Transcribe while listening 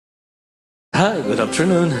Hi, good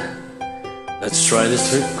afternoon. Let's try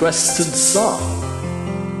this requested song.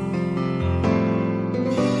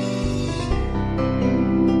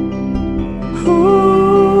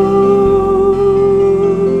 Ooh.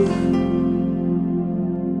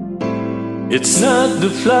 It's not the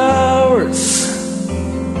flowers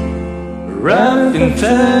wrapped in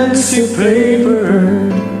fancy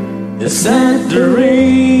paper. It's not the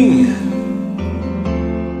ring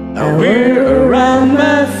I wear around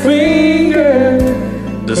my finger.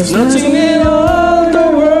 There's nothing in all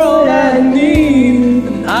the world I need,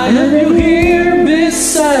 and I have you here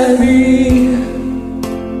beside me,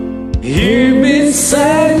 here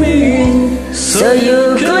beside me. So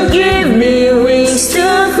you could give me wings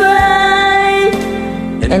to fly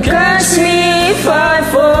and catch me if I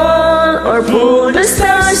fall, or pull the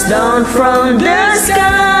stars down from the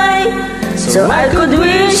sky, so I could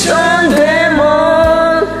wish on them all.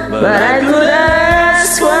 But I could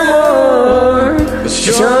ask for more,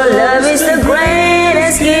 'cause your love is the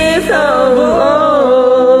greatest gift of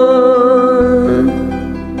all.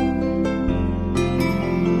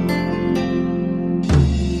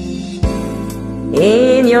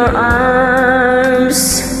 In your arms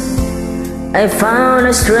I found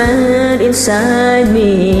a strength inside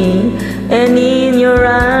me, and in your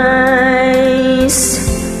eyes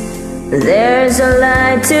there's a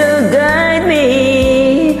light to guide me.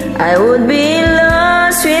 I would be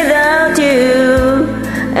lost without you,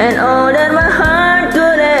 and all that my heart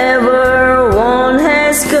could ever want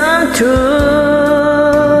has come true.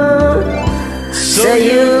 So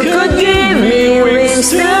you could give me wings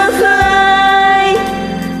to fly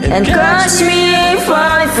and catch me if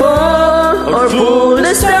I fall, or pull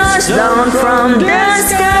the stars down from the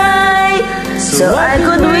sky, so I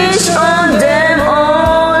could wish on them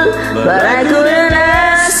all. But I couldn't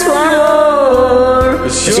ask for more,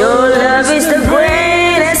 'cause your love is the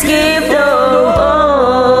greatest gift of all.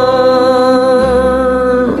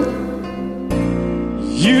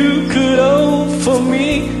 You could offer me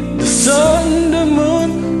the sun, the moon,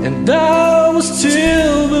 and I would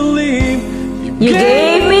still believe. You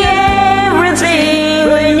gave me everything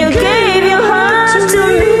when you gave your heart to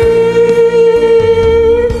me.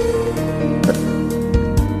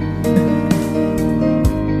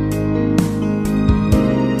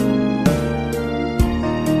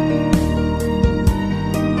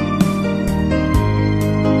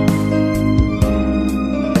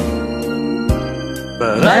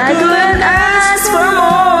 But I couldn't ask for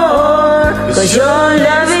more, 'cause your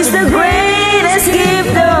love is the greatest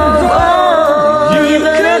gift of all. You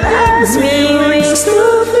couldn't ask me wings to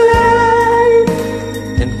fly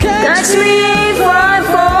and catch me if I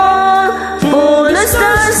fall, pull the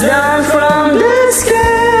stars down from the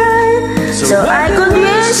sky, so I could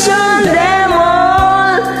wish on them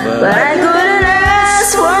all. But I couldn't ask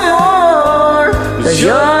for more, 'cause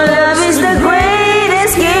your love is the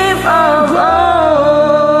greatest gift of all.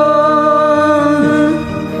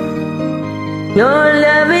 Your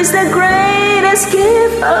love is the greatest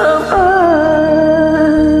gift of all.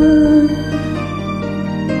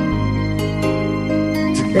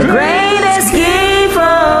 The greatest gift of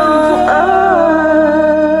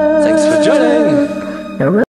all. thanks for joining.